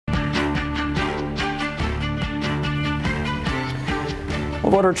Well,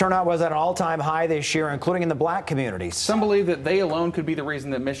 voter turnout was at an all-time high this year, including in the black communities. Some believe that they alone could be the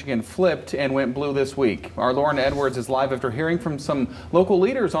reason that Michigan flipped and went blue this week. Our Lauren Edwards is live after hearing from some local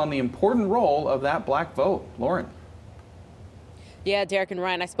leaders on the important role of that black vote. Lauren. Yeah, Derek and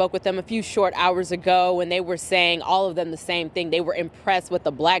Ryan, I spoke with them a few short hours ago and they were saying all of them the same thing. They were impressed with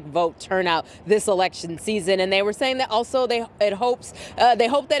the black vote turnout this election season, and they were saying that also they hope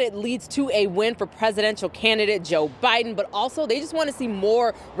that it leads to a win for presidential candidate Joe Biden, but also they just want to see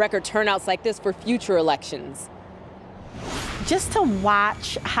more record turnouts like this for future elections. Just to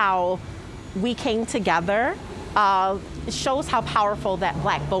watch how we came together shows how powerful that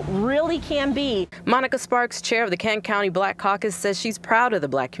black vote really can be. Monica Sparks, chair of the Kent County Black Caucus, says she's proud of the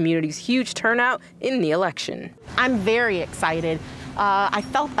black community's huge turnout in the election. I'm very excited. I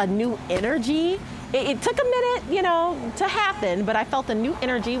felt a new energy. It took a minute, to happen, but I felt a new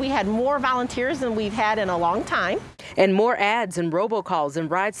energy. We had more volunteers than we've had in a long time. And more ads and robocalls and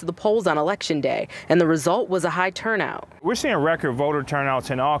rides to the polls on Election Day. And the result was a high turnout. We're seeing record voter turnouts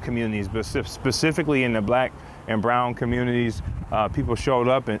in all communities, but specifically in the black and brown communities. People showed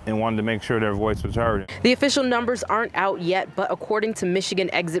up and wanted to make sure their voice was heard. The official numbers aren't out yet, but according to Michigan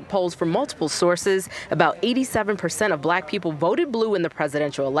exit polls from multiple sources, about 87% of black people voted blue in the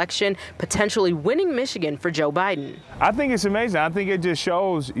presidential election, potentially winning Michigan for Joe Biden. I think it's amazing. I think it just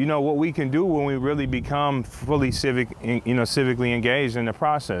shows, what we can do when we really become fully civically engaged in the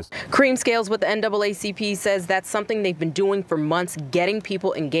process. Cream Scales with the NAACP says that's something they've been doing for months, getting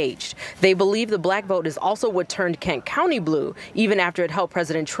people engaged. They believe the black vote is also what turned Kent County blue, even after it helped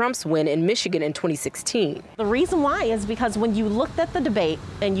President Trump's win in Michigan in 2016. The reason why is because when you looked at the debate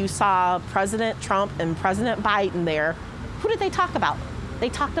and you saw President Trump and President Biden there, who did they talk about? They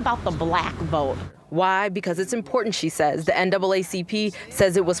talked about the black vote. Why? Because it's important, she says. The NAACP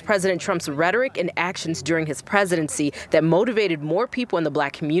says it was President Trump's rhetoric and actions during his presidency that motivated more people in the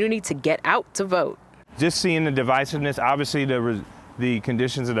black community to get out to vote. Just seeing the divisiveness, obviously the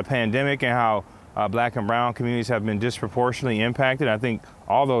conditions of the pandemic and how black and brown communities have been disproportionately impacted. I think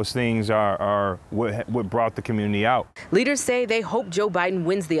all those things are what brought the community out. Leaders say they hope Joe Biden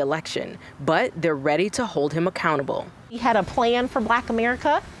wins the election, but they're ready to hold him accountable. He had a plan for Black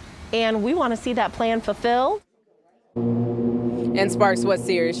America, and we want to see that plan fulfilled. And Sparks was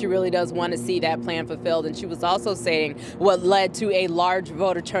serious. She really does want to see that plan fulfilled. And she was also saying what led to a large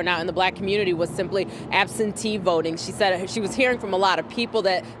voter turnout in the black community was simply absentee voting. She said she was hearing from a lot of people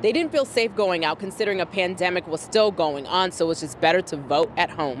that they didn't feel safe going out considering a pandemic was still going on. So it's just better to vote at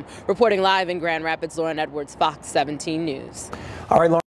home. Reporting live in Grand Rapids, Lauren Edwards, Fox 17 News. All right, Lauren.